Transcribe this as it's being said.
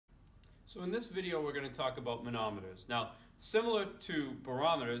So in this video we're going to talk about manometers. Now, similar to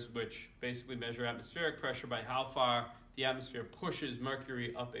barometers, which basically measure atmospheric pressure by how far the atmosphere pushes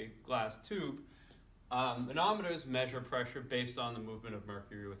mercury up a glass tube, manometers measure pressure based on the movement of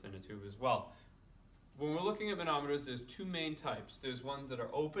mercury within a tube as well. When we're looking at manometers, there's two main types. There's ones that are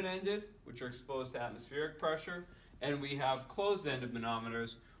open-ended, which are exposed to atmospheric pressure, and we have closed-ended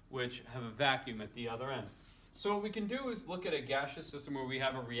manometers, which have a vacuum at the other end. So what we can do is look at a gaseous system where we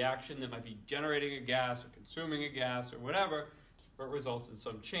have a reaction that might be generating a gas or consuming a gas or whatever, but results in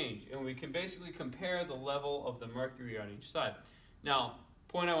some change. And we can basically compare the level of the mercury on each side. Now,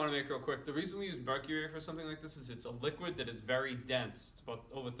 point I want to make real quick, the reason we use mercury for something like this is it's a liquid that is very dense. It's about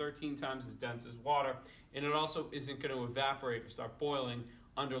over 13 times as dense as water, and it also isn't going to evaporate or start boiling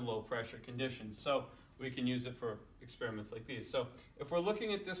under low pressure conditions. So we can use it for experiments like these. So if we're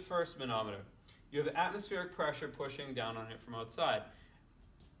looking at this first manometer, you have atmospheric pressure pushing down on it from outside.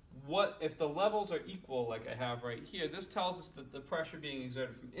 What if the levels are equal, like I have right here? This tells us that the pressure being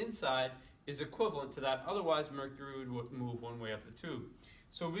exerted from inside is equivalent to that. Otherwise, mercury would move one way up the tube.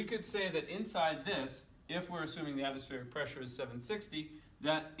 So we could say that inside this, if we're assuming the atmospheric pressure is 760,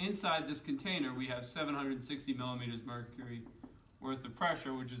 that inside this container we have 760 millimeters mercury worth of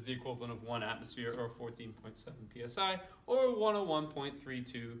pressure, which is the equivalent of 1 atmosphere or 14.7 psi or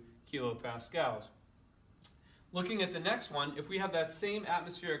 101.32 kilopascals. Looking at the next one, if we have that same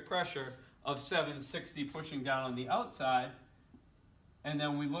atmospheric pressure of 760 pushing down on the outside, and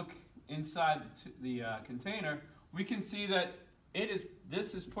then we look inside the container, we can see that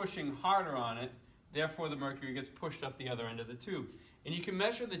this is pushing harder on it, therefore the mercury gets pushed up the other end of the tube. And you can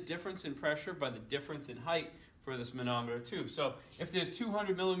measure the difference in pressure by the difference in height for this manometer tube. So if there's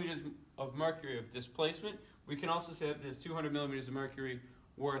 200 millimeters of mercury of displacement, we can also say that there's 200 millimeters of mercury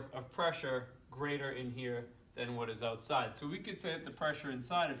worth of pressure greater in here than what is outside. So we could say that the pressure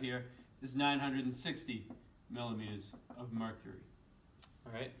inside of here is 960 millimeters of mercury.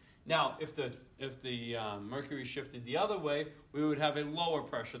 All right. Now, if the mercury shifted the other way, we would have a lower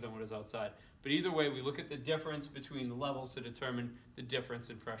pressure than what is outside. But either way, we look at the difference between the levels to determine the difference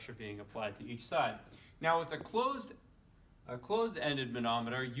in pressure being applied to each side. Now, with a closed-ended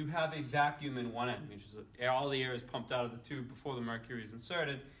manometer, you have a vacuum in one end, which is all the air is pumped out of the tube before the mercury is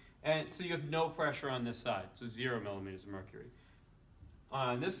inserted, and so you have no pressure on this side, so 0 millimeters of mercury.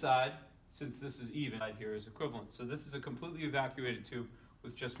 On this side, since this is even, side here is equivalent. So this is a completely evacuated tube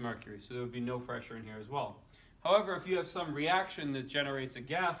with just mercury, so there would be no pressure in here as well. However, if you have some reaction that generates a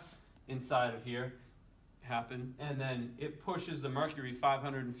gas inside of here, happens, and then it pushes the mercury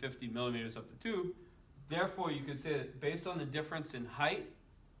 550 millimeters up the tube, therefore you could say that based on the difference in height,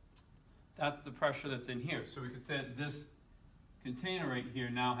 that's the pressure that's in here. So we could say that this container right here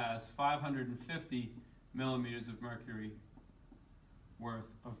now has 550 millimeters of mercury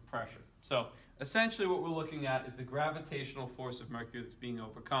worth of pressure. So essentially what we're looking at is the gravitational force of mercury that's being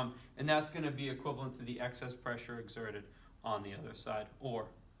overcome, and that's going to be equivalent to the excess pressure exerted on the other side or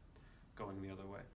going the other way.